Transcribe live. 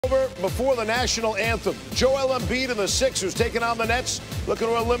Over before the national anthem. Joel Embiid and the Sixers taking on the Nets, looking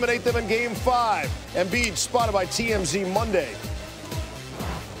to eliminate them in Game 5. Embiid spotted by TMZ Monday.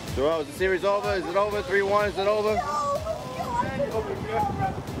 Joel, is the series over? Is it over? 3-1, is it over?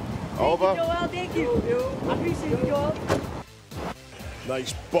 Over? Joel, thank you. I appreciate you, Joel.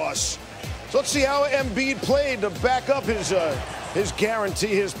 Nice bus. So let's see how Embiid played to back up his guarantee,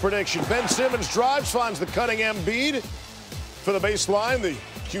 his prediction. Ben Simmons drives, finds the cutting Embiid for the baseline. The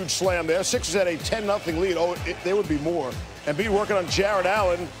huge slam there. Sixers had a 10-0 lead. Oh, there would be more. Embiid working on Jared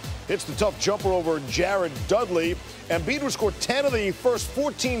Allen. Hits the tough jumper over Jared Dudley. Embiid would score 10 of the first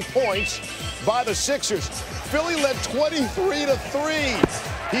 14 points by the Sixers. Philly led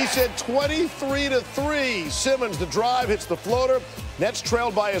 23-3. He said 23-3. Simmons, the drive, hits the floater. Nets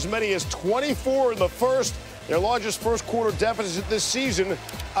trailed by as many as 24 in the first. Their largest first-quarter deficit this season.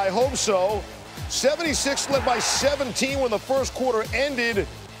 I hope so. 76 led by 17 when the first quarter ended.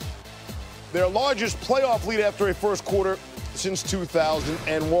 Their largest playoff lead after a first quarter since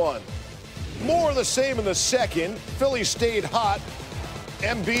 2001. More of the same in the second. Philly stayed hot.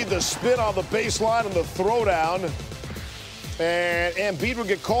 Embiid, the spin on the baseline and the throwdown. And Embiid would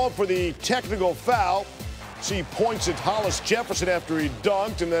get called for the technical foul. So he points at Hollis Jefferson after he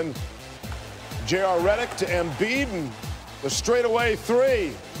dunked. And then J.R. Redick to Embiid and the straightaway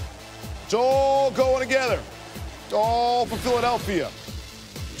three. It's all going together. It's all for Philadelphia.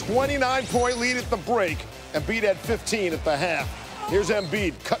 29-point lead at the break. Embiid had 15 at the half. Here's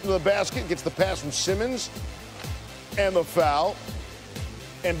Embiid cutting to the basket, gets the pass from Simmons and the foul.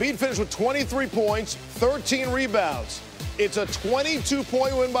 Embiid finished with 23 points, 13 rebounds. It's a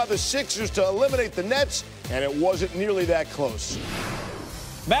 22-point win by the Sixers to eliminate the Nets, and it wasn't nearly that close.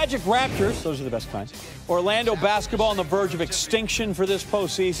 Magic Raptors, those are the best kinds. Orlando basketball on the verge of extinction for this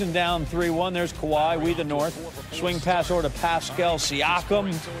postseason, down 3-1. There's Kawhi, we the North. Swing pass over to Pascal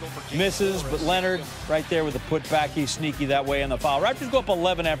Siakam. Misses, but Leonard right there with the putback. He's sneaky that way in the foul. Raptors go up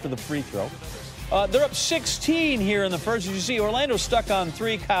 11 after the free throw. They're up 16 here in the first. As you see, Orlando's stuck on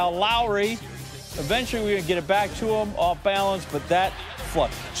 3. Kyle Lowry. Eventually, we're going to get it back to him, off balance, but that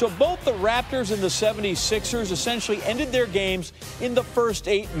flush. So both the Raptors and the 76ers essentially ended their games in the first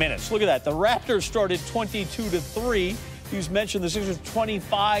 8 minutes. Look at that. The Raptors started 22-3. You mentioned the Sixers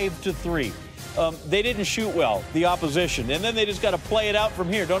 25-3. They didn't shoot well, the opposition, and then they just got to play it out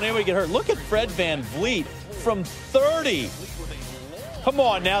from here. Don't anybody get hurt. Look at Fred VanVleet from 30. Come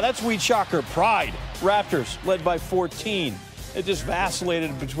on now, that's Weed Shocker pride. Raptors led by 14. It just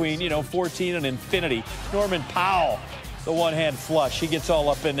vacillated between, 14 and infinity. Norman Powell, the one-hand flush. He gets all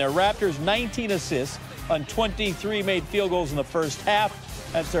up in there. Raptors, 19 assists on 23 made field goals in the first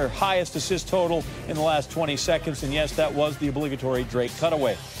half. That's their highest assist total in the last 20 seconds. And, yes, that was the obligatory Drake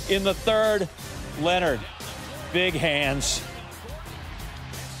cutaway. In the third, Leonard, big hands,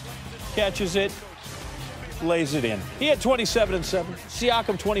 catches it, lays it in. He had 27 and 7.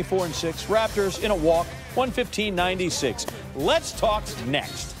 Siakam 24 and 6. Raptors in a walk, 115-96. Let's talk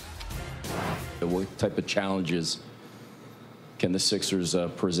next. What type of challenges can the Sixers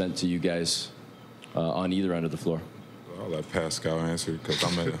present to you guys on either end of the floor? I'll let Pascal answer because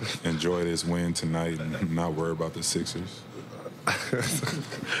I'm going to enjoy this win tonight and not worry about the Sixers.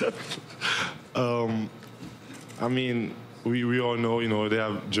 I mean, we all know, they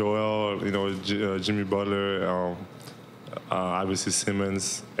have Joel, Jimmy Butler, obviously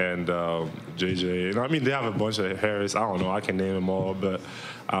Simmons and JJ. I mean, they have a bunch of Harris. I don't know. I can name them all. But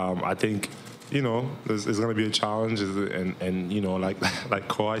I think, it's going to be a challenge. And like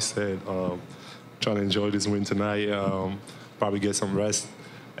Kawhi said, trying to enjoy this win tonight, probably get some rest,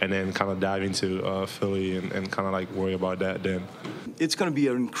 and then kind of dive into Philly and kind of like worry about that then. It's going to be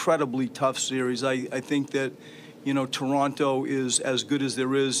an incredibly tough series. I think that, Toronto is as good as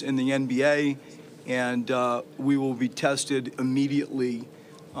there is in the NBA, and we will be tested immediately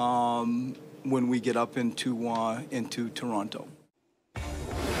when we get up into Toronto. I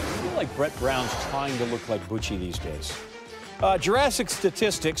feel like Brett Brown's trying to look like Bucci these days. Jurassic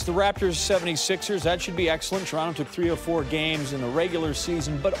statistics, the Raptors 76ers, that should be excellent. Toronto took 3 or 4 games in the regular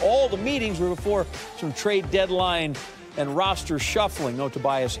season, but all the meetings were before some trade deadline and roster shuffling. No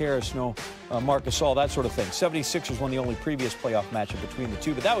Tobias Harris, no Marc Gasol, that sort of thing. 76ers won the only previous playoff matchup between the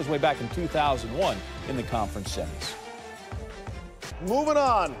two, but that was way back in 2001 in the conference semis. Moving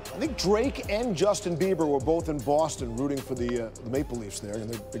on, I think Drake and Justin Bieber were both in Boston rooting for the Maple Leafs there, and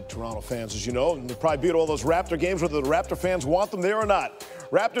they're big Toronto fans, as you know, and they'll probably be at all those Raptor games, whether the Raptor fans want them there or not.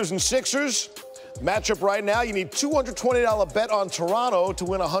 Raptors and Sixers, matchup right now, you need $220 bet on Toronto to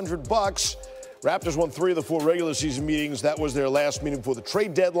win $100. Raptors won 3 of the 4 regular season meetings. That was their last meeting before the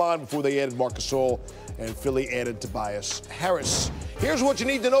trade deadline, before they added Marc Gasol, and Philly added Tobias Harris. Here's what you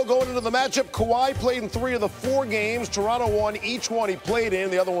need to know going into the matchup. Kawhi played in 3 of the 4 games. Toronto won each one he played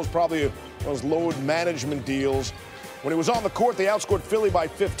in. The other one was probably one of those load management deals. When he was on the court, they outscored Philly by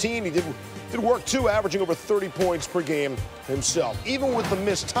 15. He did work, too, averaging over 30 points per game himself. Even with the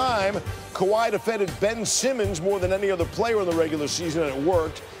missed time, Kawhi defended Ben Simmons more than any other player in the regular season, and it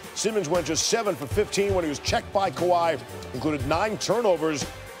worked. Simmons went just 7 for 15 when he was checked by Kawhi, included 9 turnovers.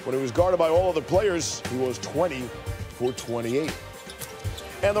 When he was guarded by all other players, he was 20 for 28.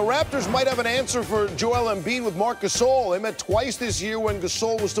 And the Raptors might have an answer for Joel Embiid with Marc Gasol. They met twice this year when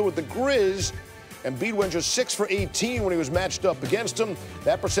Gasol was still with the Grizz. Embiid went just 6 for 18 when he was matched up against him.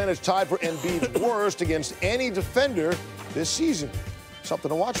 That percentage tied for Embiid's worst against any defender this season. Something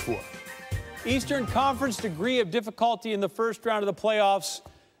to watch for. Eastern Conference degree of difficulty in the first round of the playoffs,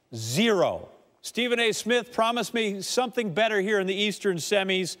 0. Stephen A. Smith promised me something better here in the Eastern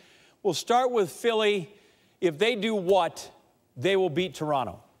semis. We'll start with Philly. If they do what? They will beat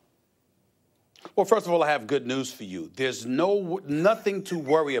Toronto. Well, first of all, I have good news for you. There's nothing to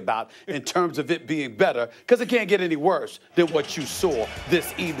worry about in terms of it being better, because it can't get any worse than what you saw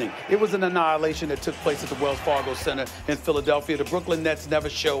this evening. It was an annihilation that took place at the Wells Fargo Center in Philadelphia. The Brooklyn Nets never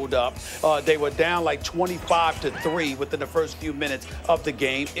showed up. They were down like 25-3 within the first few minutes of the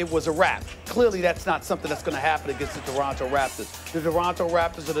game. It was a wrap. Clearly, that's not something that's going to happen against the Toronto Raptors. The Toronto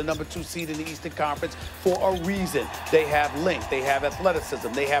Raptors are the number 2 seed in the Eastern Conference for a reason. They have length. They have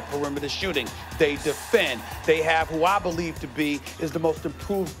athleticism. They have perimeter shooting. They defend. They have who I believe to be is the most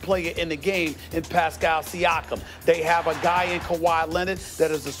improved player in the game in Pascal Siakam. They have a guy in Kawhi Leonard that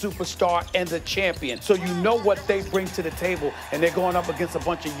is a superstar and a champion. So you know what they bring to the table, and they're going up against a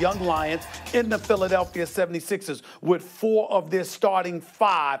bunch of young Lions in the Philadelphia 76ers with 4 of their starting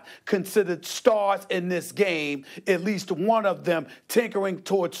 5 considered stars in this game, at least one of them tinkering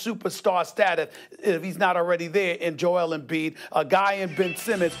towards superstar status if he's not already there in Joel Embiid, a guy in Ben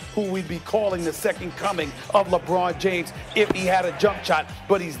Simmons who we'd be calling the second coming of LeBron James if he had a jump shot,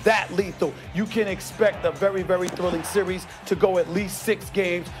 but he's that lethal. You can expect a very, very thrilling series to go at least 6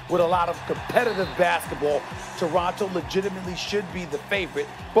 games with a lot of competitive basketball. Toronto legitimately should be the favorite,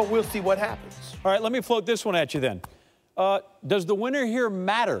 but we'll see what happens. All right, let me float this one at you then. Does the winner here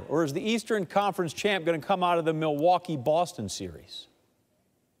matter, or is the Eastern Conference champ going to come out of the Milwaukee-Boston series?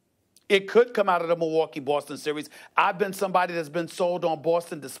 It could come out of the Milwaukee-Boston series. I've been somebody that's been sold on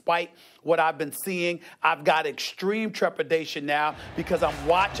Boston despite what I've been seeing. I've got extreme trepidation now because I'm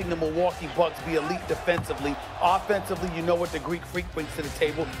watching the Milwaukee Bucks be elite defensively. Offensively, you know what the Greek Freak brings to the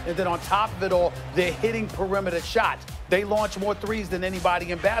table. And then on top of it all, they're hitting perimeter shots. They launch more threes than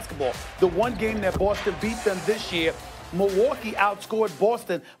anybody in basketball. The one game that Boston beat them this year, Milwaukee outscored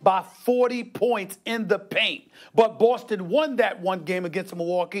Boston by 40 points in the paint. But Boston won that one game against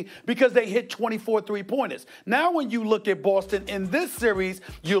Milwaukee because they hit 24 three-pointers. Now when you look at Boston in this series,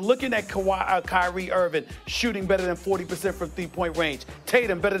 you're looking at Kyrie Irving shooting better than 40% from three-point range.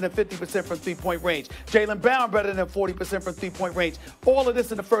 Tatum better than 50% from three-point range. Jaylen Brown better than 40% from three-point range. All of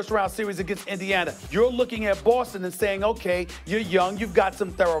this in the first-round series against Indiana. You're looking at Boston and saying, okay, you're young, you've got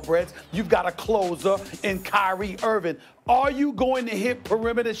some thoroughbreds, you've got a closer in Kyrie Irving. Are you going to hit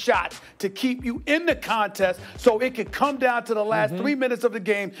perimeter shots to keep you in the contest so it could come down to the last 3 minutes of the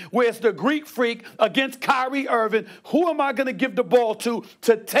game where it's the Greek Freak against Kyrie Irving? Who am I going to give the ball to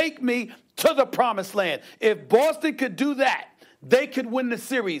take me to the promised land? If Boston could do that, they could win the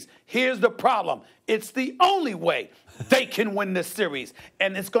series. Here's the problem. It's the only way they can win this series,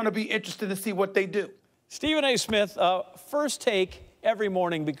 and it's going to be interesting to see what they do. Stephen A. Smith, first take every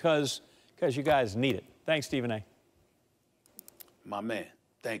morning because you guys need it. Thanks, Stephen A. My man,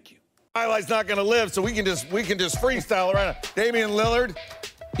 thank you. Highlight's not going to live, so we can just freestyle around it. Damian Lillard,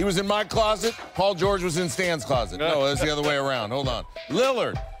 he was in my closet. Paul George was in Stan's closet. No, that's the other way around. Hold on.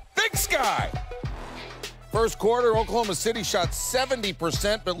 Lillard, Big Sky. First quarter, Oklahoma City shot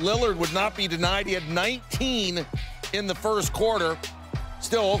 70%, but Lillard would not be denied. He had 19 in the first quarter.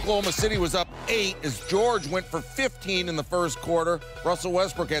 Still, Oklahoma City was up 8 as George went for 15 in the first quarter. Russell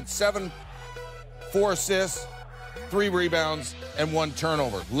Westbrook had 7, 4 assists, 3 rebounds, and 1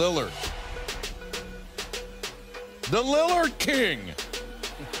 turnover. Lillard. The Lillard King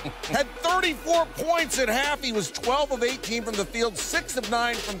had 34 points at half. He was 12 of 18 from the field, 6 of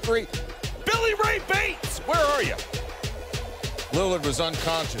 9 from 3. Billy Ray Bates, where are you? Lillard was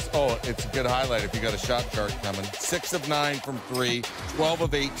unconscious. Oh, it's a good highlight if you got a shot chart coming. 6 of 9 from 3, 12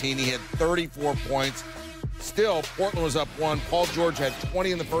 of 18. He had 34 points. Still, Portland was up 1. Paul George had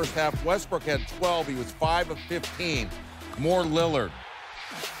 20 in the first half. Westbrook had 12. He was 5 of 15. More Lillard.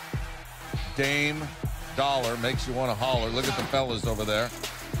 Dame Dollar makes you want to holler. Look at the fellas over there.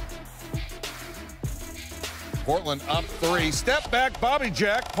 Portland up 3. Step back, Bobby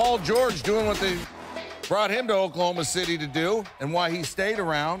Jack. Paul George doing what they brought him to Oklahoma City to do and why he stayed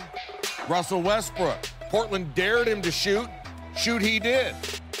around. Russell Westbrook. Portland dared him to shoot. Shoot he did.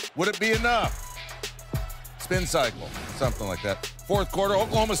 Would it be enough? Spin cycle, something like that. Fourth quarter,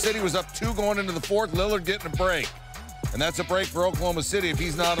 Oklahoma City was up 2 going into the fourth. Lillard getting a break. And that's a break for Oklahoma City if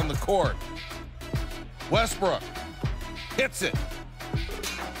he's not on the court. Westbrook hits it.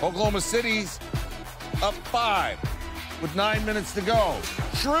 Oklahoma City's up 5 with 9 minutes to go.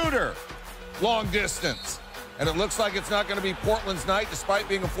 Schroeder, long distance. And it looks like it's not going to be Portland's night despite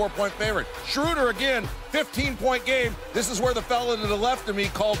being a 4-point favorite. Schroeder again, 15-point game. This is where the fella to the left of me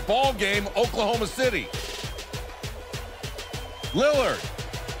called ball game Oklahoma City. Lillard,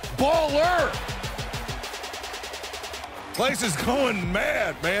 baller. Place is going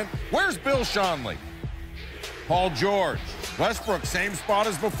mad, man. Where's Bill Schonely? Paul George. Westbrook, same spot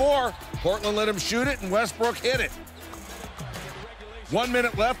as before. Portland let him shoot it, and Westbrook hit it. 1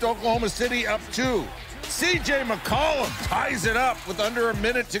 minute left, Oklahoma City up 2. C.J. McCollum ties it up with under a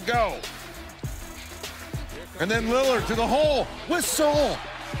minute to go. And then Lillard to the hole with Soul.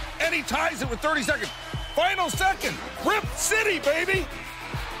 And he ties it with 30 seconds. Final second. Rip City, baby.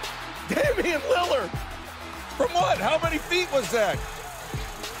 Damian Lillard. From what? How many feet was that?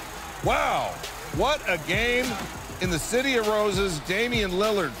 Wow. What a game in the City of Roses. Damian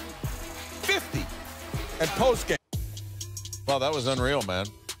Lillard, 50 at postgame. Wow, that was unreal, man.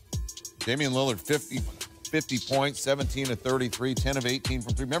 Damian Lillard, 50 points, 17 of 33, 10 of 18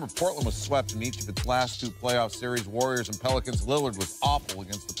 from 3. Remember, Portland was swept in each of its last 2 playoff series, Warriors and Pelicans. Lillard was awful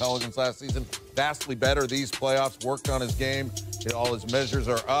against the Pelicans last season. Vastly better these playoffs, worked on his game. All his measures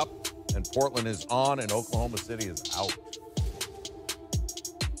are up, and Portland is on, and Oklahoma City is out.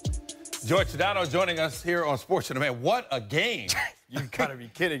 George Sedano joining us here on SportsCenter. Man, what a game. You gotta be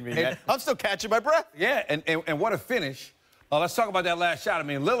kidding me, man. I'm still catching my breath. Yeah, and what a finish. Let's talk about that last shot. I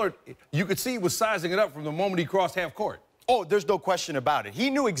mean, Lillard, you could see he was sizing it up from the moment he crossed half court. Oh, there's no question about it. He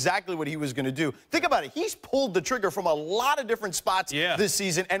knew exactly what he was going to do. Think about it. He's pulled the trigger from a lot of different spots this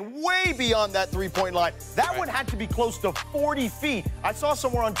season and way beyond that three-point line. That one had to be close to 40 feet. I saw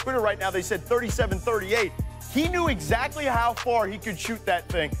somewhere on Twitter right now they said 37-38. He knew exactly how far he could shoot that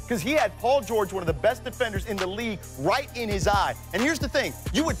thing because he had Paul George, one of the best defenders in the league, right in his eye. And here's the thing.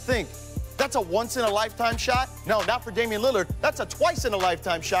 You would think that's a once-in-a-lifetime shot. No, not for Damian Lillard. That's a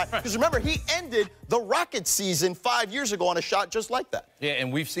twice-in-a-lifetime shot. Because remember, he ended the Rockets season 5 years ago on a shot just like that. Yeah,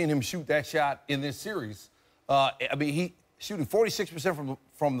 and we've seen him shoot that shot in this series. I mean, he's shooting 46%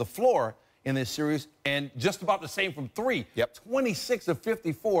 from the floor in this series and just about the same from 3. Yep. 26 of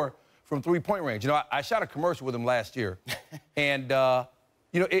 54 from three-point range. You know, I shot a commercial with him last year. And,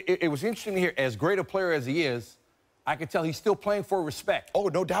 you know, it was interesting to hear, as great a player as he is, I could tell he's still playing for respect. Oh,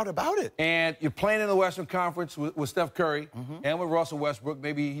 no doubt about it. And you're playing in the Western Conference with Steph Curry and with Russell Westbrook.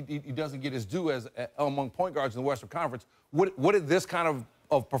 Maybe he doesn't get his due as among point guards in the Western Conference. What did this kind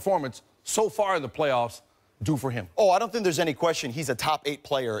of performance so far in the playoffs do for him? Oh, I don't think there's any question he's a top 8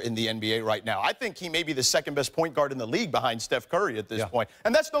 player in the NBA right now. I think he may be the second best point guard in the league behind Steph Curry at this point.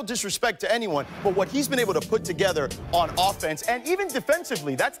 And that's no disrespect to anyone, but what he's been able to put together on offense and even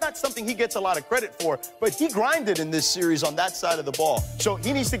defensively, that's not something he gets a lot of credit for, but he grinded in this series on that side of the ball. So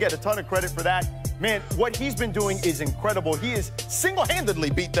he needs to get a ton of credit for that. Man, what he's been doing is incredible. He has single-handedly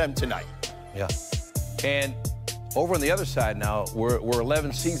beat them tonight. Yeah. And over on the other side now, we're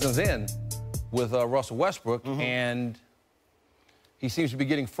 11 seasons in with Russell Westbrook, and he seems to be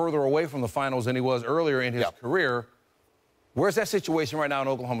getting further away from the finals than he was earlier in his career. Where's that situation right now in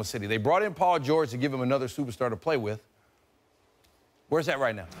Oklahoma City? They brought in Paul George to give him another superstar to play with. Where's that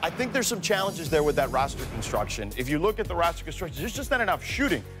right now? I think there's some challenges there with that roster construction. If you look at the roster construction, there's just not enough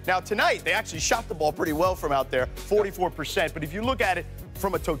shooting. Now, tonight, they actually shot the ball pretty well from out there, 44%. But if you look at it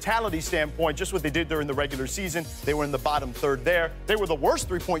from a totality standpoint, just what they did during the regular season, they were in the bottom third there. They were the worst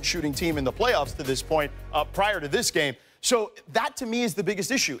three-point shooting team in the playoffs to this point prior to this game. So that, to me, is the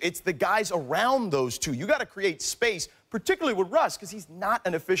biggest issue. It's the guys around those two. You got to create space, particularly with Russ, because he's not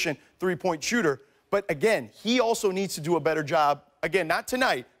an efficient three-point shooter. But again, he also needs to do a better job, again, not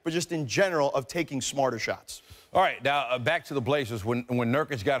tonight, but just in general, of taking smarter shots. All right, now back to the Blazers. When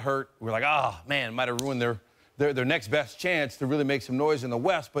Nurkic got hurt, we're like, oh, man, might have ruined their next best chance to really make some noise in the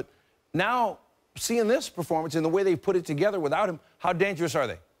West. But now, seeing this performance and the way they put it together without him, how dangerous are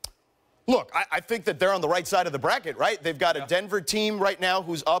they? Look, I think that they're on the right side of the bracket, right? They've got a Denver team right now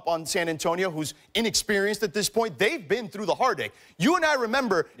who's up on San Antonio, who's inexperienced at this point. They've been through the heartache. You and I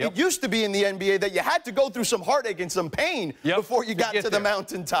remember it used to be in the NBA that you had to go through some heartache and some pain before you got to the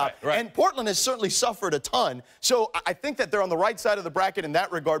mountaintop. And Portland has certainly suffered a ton. So I think that they're on the right side of the bracket in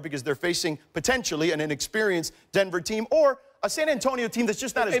that regard because they're facing potentially an inexperienced Denver team or a San Antonio team that's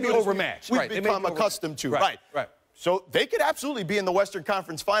just not as good overmatched. as we've become accustomed to. Right. So they could absolutely be in the Western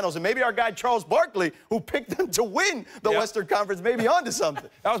Conference Finals, and maybe our guy Charles Barkley, who picked them to win the Western Conference, may be onto something.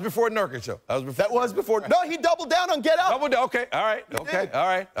 That was before Nurkic, though. That was before. No, he doubled down on Get Up. Doubled down. Okay. All right. Okay. All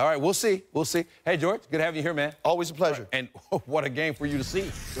right. All right. We'll see. We'll see. Hey, George, good having you here, man. Always a pleasure. And what a game for you to see.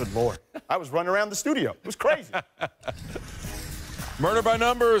 Good Lord. I was running around the studio. It was crazy. Murder by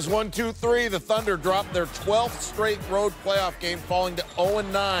numbers, 1-2-3. The Thunder dropped their 12th straight road playoff game, falling to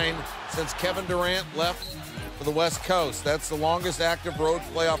 0-9 since Kevin Durant left for the West Coast. That's the longest active road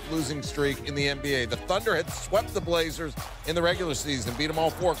playoff losing streak in the NBA. The Thunder had swept the Blazers in the regular season, beat them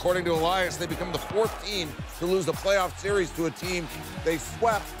all four. According to Elias, they become the fourth team to lose a playoff series to a team they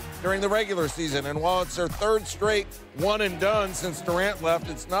swept during the regular season. And while it's their third straight one and done since Durant left,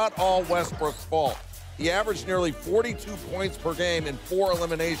 it's not all Westbrook's fault. He averaged nearly 42 points per game in 4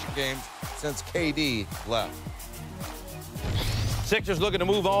 elimination games since KD left. Sixers looking to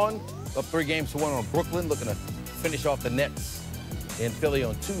move on. Up 3-1 on Brooklyn, looking to finish off the Nets in Philly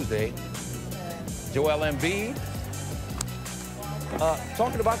on Tuesday. Joel Embiid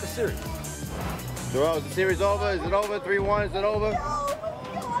talking about the series. Joel, is the series over? Is it over? 3-1, is it over?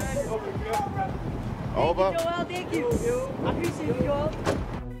 Over. Joel, thank you. I appreciate you, Joel.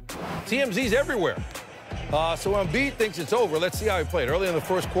 TMZ's everywhere. So Embiid thinks it's over. Let's see how he played. Early in the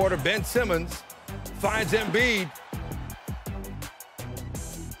first quarter, Ben Simmons finds Embiid.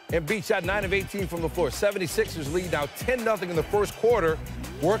 Embiid shot 9 of 18 from the floor. 76ers lead now 10-0 in the first quarter,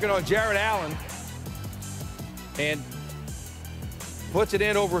 working on Jarrett Allen. And puts it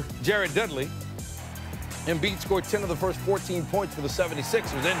in over Jared Dudley. Embiid scored 10 of the first 14 points for the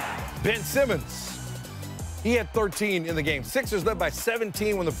 76ers. Then Ben Simmons, he had 13 in the game. Sixers led by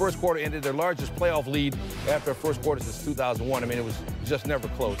 17 when the first quarter ended, their largest playoff lead after a first quarter since 2001. I mean, it was just never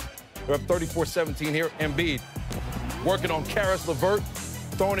close. They're up 34-17 here. Embiid working on Karis LeVert,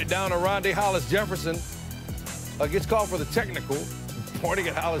 throwing it down to Rondae Hollis-Jefferson. Gets called for the technical, pointing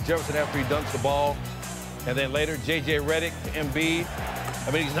at Hollis-Jefferson after he dunks the ball. And then later, J.J. Redick to Embiid.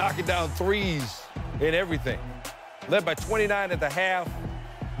 I mean, he's knocking down threes and everything. Led by 29 at the half.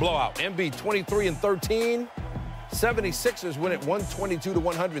 Blowout. Embiid 23 and 13. 76ers win it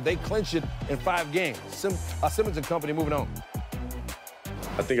 122-100. They clinch it in 5 games. Simmons and company moving on.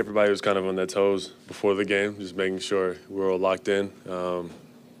 I think everybody was kind of on their toes before the game, just making sure we were all locked in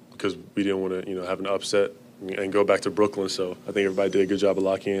because we didn't want to, have an upset and go back to Brooklyn. So I think everybody did a good job of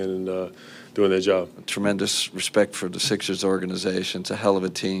locking in and doing their job. Tremendous respect for the Sixers organization. It's a hell of a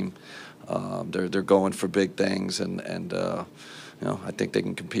team. They're going for big things, and I think they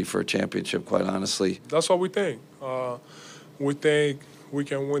can compete for a championship, quite honestly. That's what we think. We think we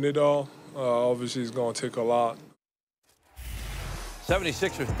can win it all. Obviously, it's going to take a lot.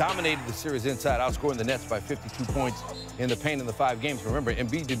 76ers dominated the series inside, outscoring the Nets by 52 points in the paint in the 5 games. Remember,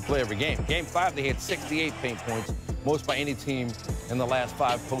 Embiid didn't play every game. Game 5, they had 68 paint points, most by any team in the last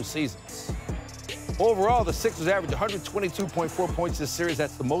 5 postseasons. Overall, the Sixers averaged 122.4 points this series.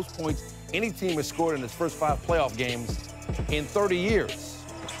 That's the most points any team has scored in its first 5 playoff games in 30 years.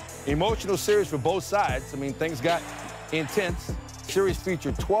 Emotional series for both sides. I mean, things got intense. Series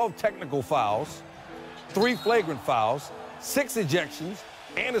featured 12 technical fouls, 3 flagrant fouls, 6 ejections,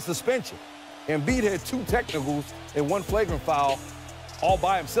 and a suspension. Embiid had 2 technicals and 1 flagrant foul all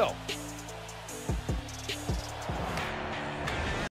by himself.